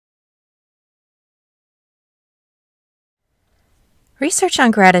Research on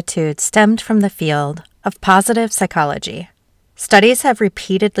gratitude stemmed from the field of positive psychology. Studies have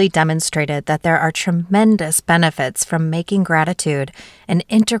repeatedly demonstrated that there are tremendous benefits from making gratitude an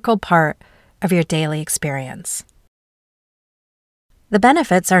integral part of your daily experience. The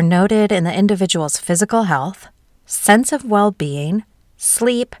benefits are noted in the individual's physical health, sense of well-being,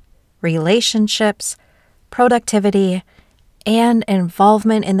 sleep, relationships, productivity, and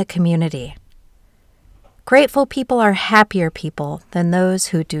involvement in the community. Grateful people are happier people than those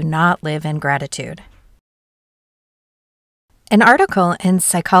who do not live in gratitude. An article in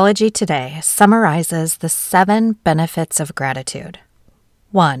Psychology Today summarizes the 7 benefits of gratitude.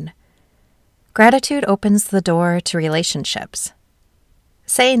 1. Gratitude opens the door to relationships.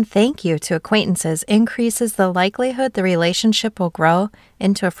 Saying thank you to acquaintances increases the likelihood the relationship will grow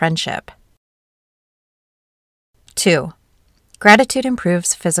into a friendship. 2. Gratitude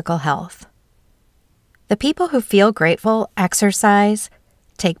improves physical health. The people who feel grateful exercise,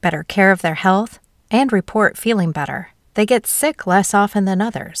 take better care of their health, and report feeling better. They get sick less often than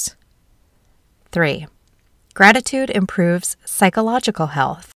others. 3. Gratitude improves psychological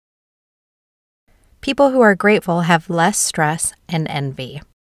health. People who are grateful have less stress and envy.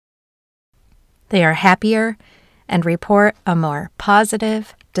 They are happier and report a more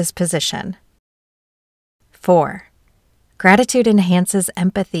positive disposition. 4. Gratitude enhances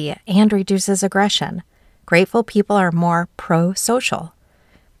empathy and reduces aggression. Grateful people are more pro-social.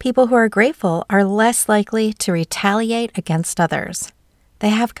 People who are grateful are less likely to retaliate against others. They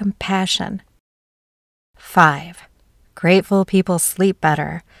have compassion. 5. Grateful people sleep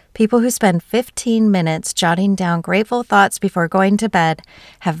better. People who spend 15 minutes jotting down grateful thoughts before going to bed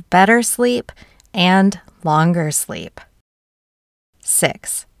have better sleep and longer sleep.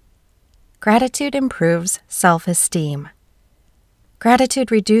 6. Gratitude improves self-esteem.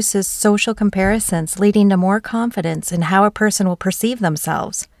 Gratitude reduces social comparisons, leading to more confidence in how a person will perceive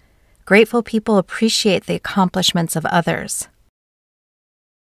themselves. Grateful people appreciate the accomplishments of others.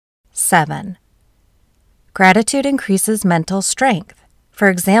 7. Gratitude increases mental strength. For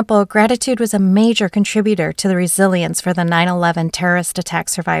example, gratitude was a major contributor to the resilience for the 9/11 terrorist attack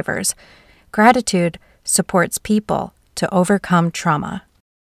survivors. Gratitude supports people to overcome trauma.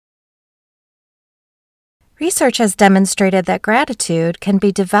 Research has demonstrated that gratitude can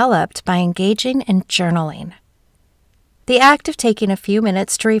be developed by engaging in journaling. The act of taking a few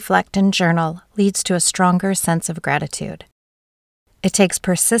minutes to reflect and journal leads to a stronger sense of gratitude. It takes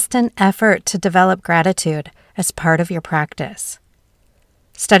persistent effort to develop gratitude as part of your practice.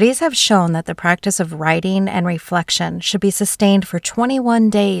 Studies have shown that the practice of writing and reflection should be sustained for 21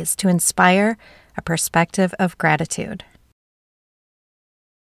 days to inspire a perspective of gratitude.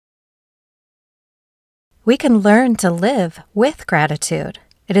 We can learn to live with gratitude.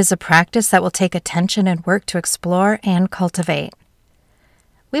 It is a practice that will take attention and work to explore and cultivate.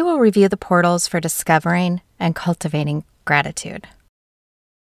 We will review the portals for discovering and cultivating gratitude.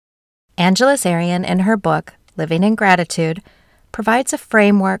 Angeles Arian, in her book, Living in Gratitude, provides a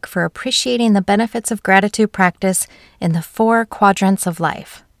framework for appreciating the benefits of gratitude practice in the 4 quadrants of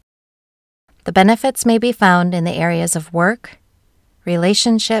life. The benefits may be found in the areas of work,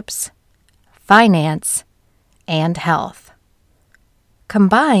 relationships, finance, and health.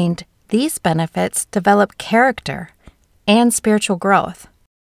 Combined, these benefits develop character and spiritual growth.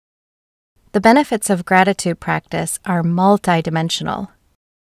 The benefits of gratitude practice are multidimensional.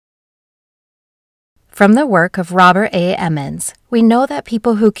 From the work of Robert A. Emmons, we know that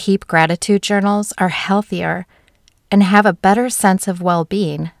people who keep gratitude journals are healthier and have a better sense of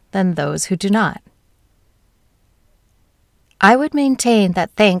well-being than those who do not. I would maintain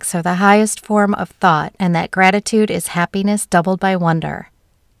that thanks are the highest form of thought and that gratitude is happiness doubled by wonder.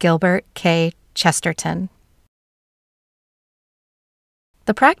 Gilbert K. Chesterton.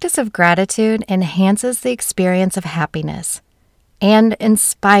 The practice of gratitude enhances the experience of happiness and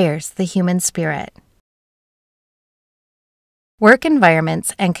inspires the human spirit. Work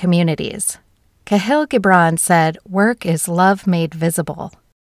environments and communities. Kahlil Gibran said, "Work is love made visible."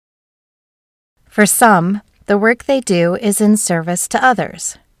 For some, the work they do is in service to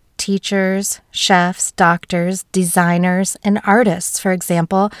others. Teachers, chefs, doctors, designers, and artists, for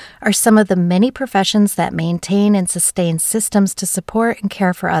example, are some of the many professions that maintain and sustain systems to support and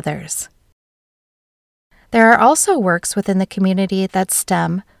care for others. There are also works within the community that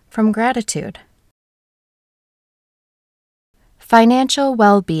stem from gratitude. Financial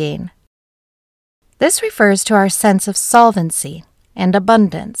well-being. This refers to our sense of solvency and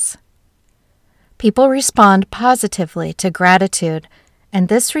abundance. People respond positively to gratitude, and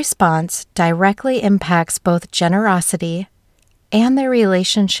this response directly impacts both generosity and their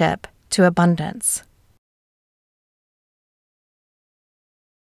relationship to abundance.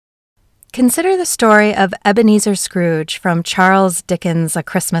 Consider the story of Ebenezer Scrooge from Charles Dickens' A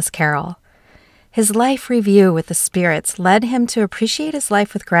Christmas Carol. His life review with the spirits led him to appreciate his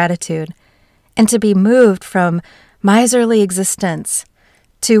life with gratitude and to be moved from miserly existence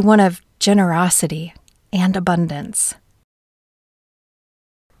to one of generosity and abundance.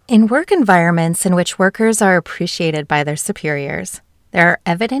 In work environments in which workers are appreciated by their superiors, there are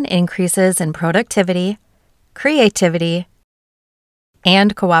evident increases in productivity, creativity,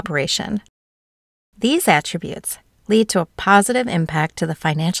 and cooperation. These attributes lead to a positive impact to the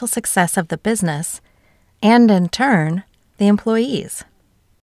financial success of the business and, in turn, the employees.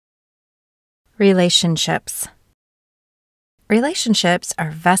 Relationships. Relationships are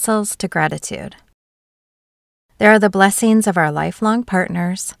vessels to gratitude. They are the blessings of our lifelong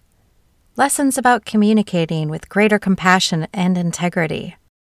partners, lessons about communicating with greater compassion and integrity,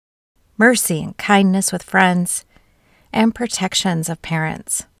 mercy and kindness with friends, and protections of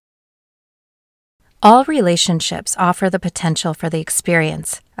parents. All relationships offer the potential for the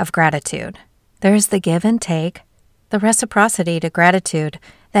experience of gratitude. There is the give and take, the reciprocity to gratitude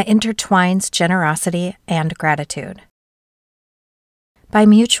that intertwines generosity and gratitude. By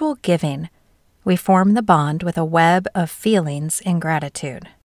mutual giving, we form the bond with a web of feelings in gratitude.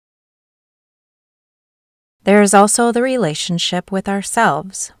 There is also the relationship with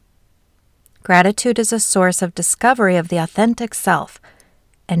ourselves. Gratitude is a source of discovery of the authentic self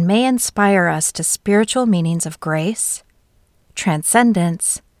and may inspire us to spiritual meanings of grace,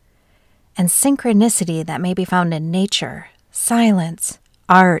 transcendence, and synchronicity that may be found in nature, silence,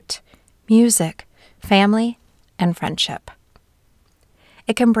 art, music, family, and friendship.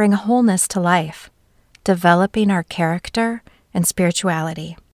 It can bring wholeness to life, developing our character and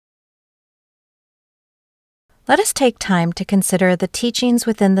spirituality. Let us take time to consider the teachings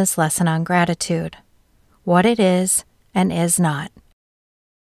within this lesson on gratitude, what it is and is not.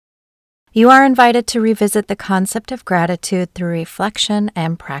 You are invited to revisit the concept of gratitude through reflection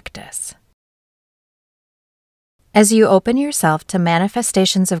and practice. As you open yourself to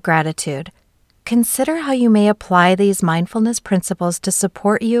manifestations of gratitude, consider how you may apply these mindfulness principles to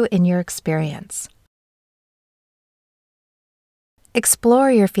support you in your experience.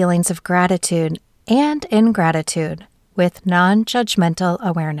 Explore your feelings of gratitude and ingratitude with non-judgmental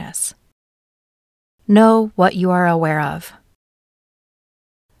awareness. Know what you are aware of.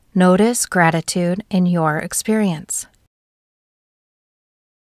 Notice gratitude in your experience.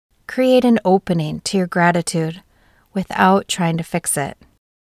 Create an opening to your gratitude without trying to fix it.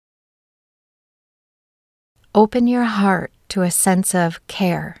 Open your heart to a sense of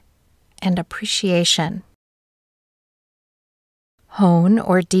care and appreciation. Hone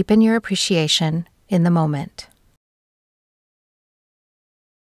or deepen your appreciation in the moment.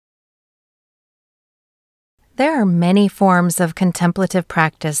 There are many forms of contemplative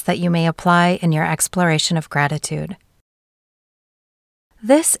practice that you may apply in your exploration of gratitude.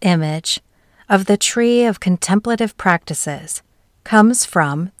 This image of the tree of contemplative practices comes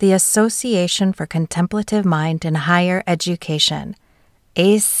from the Association for Contemplative Mind in Higher Education,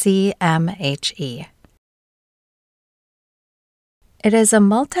 ACMHE. It is a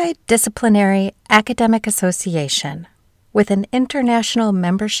multidisciplinary academic association with an international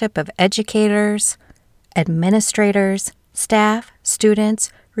membership of educators, administrators, staff,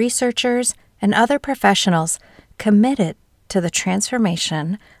 students, researchers, and other professionals committed to the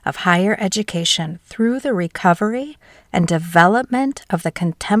transformation of higher education through the recovery and development of the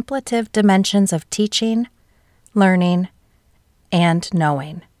contemplative dimensions of teaching, learning, and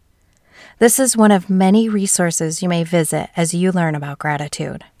knowing. This is one of many resources you may visit as you learn about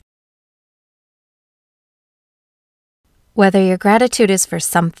gratitude. Whether your gratitude is for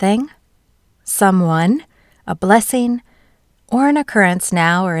something, someone, a blessing, or an occurrence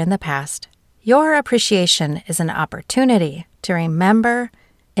now or in the past, your appreciation is an opportunity to remember,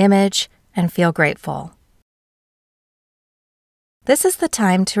 image, and feel grateful. This is the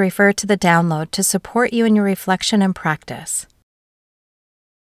time to refer to the download to support you in your reflection and practice.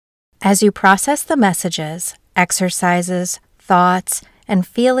 As you process the messages, exercises, thoughts, and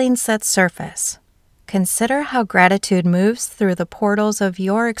feelings that surface, consider how gratitude moves through the portals of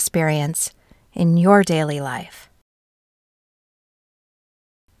your experience in your daily life.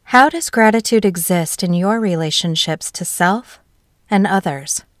 How does gratitude exist in your relationships to self and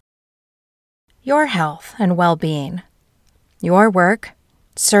others? Your health and well-being, your work,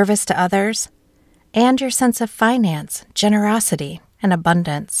 service to others, and your sense of finance, generosity, and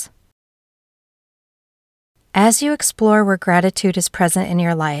abundance. As you explore where gratitude is present in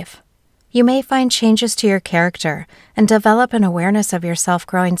your life, you may find changes to your character and develop an awareness of yourself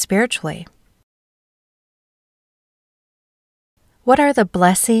growing spiritually. What are the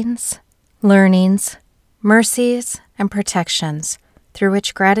blessings, learnings, mercies, and protections through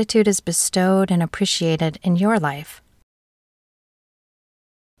which gratitude is bestowed and appreciated in your life.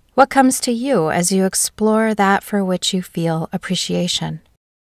 What comes to you as you explore that for which you feel appreciation?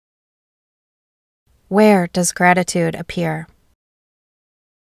 Where does gratitude appear?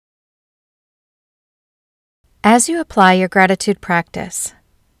 As you apply your gratitude practice,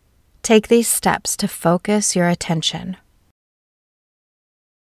 take these steps to focus your attention.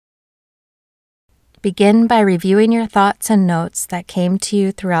 Begin by reviewing your thoughts and notes that came to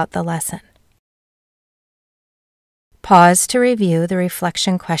you throughout the lesson. Pause to review the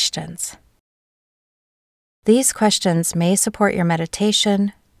reflection questions. These questions may support your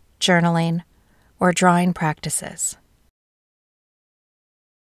meditation, journaling, or drawing practices.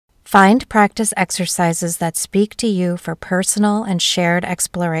 Find practice exercises that speak to you for personal and shared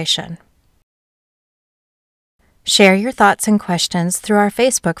exploration. Share your thoughts and questions through our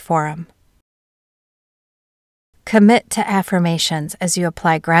Facebook forum. Commit to affirmations as you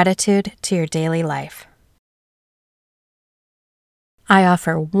apply gratitude to your daily life. I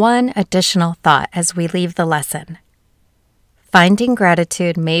offer one additional thought as we leave the lesson. Finding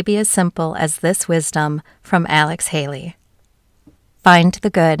gratitude may be as simple as this wisdom from Alex Haley. Find the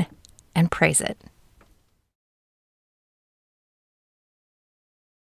good and praise it.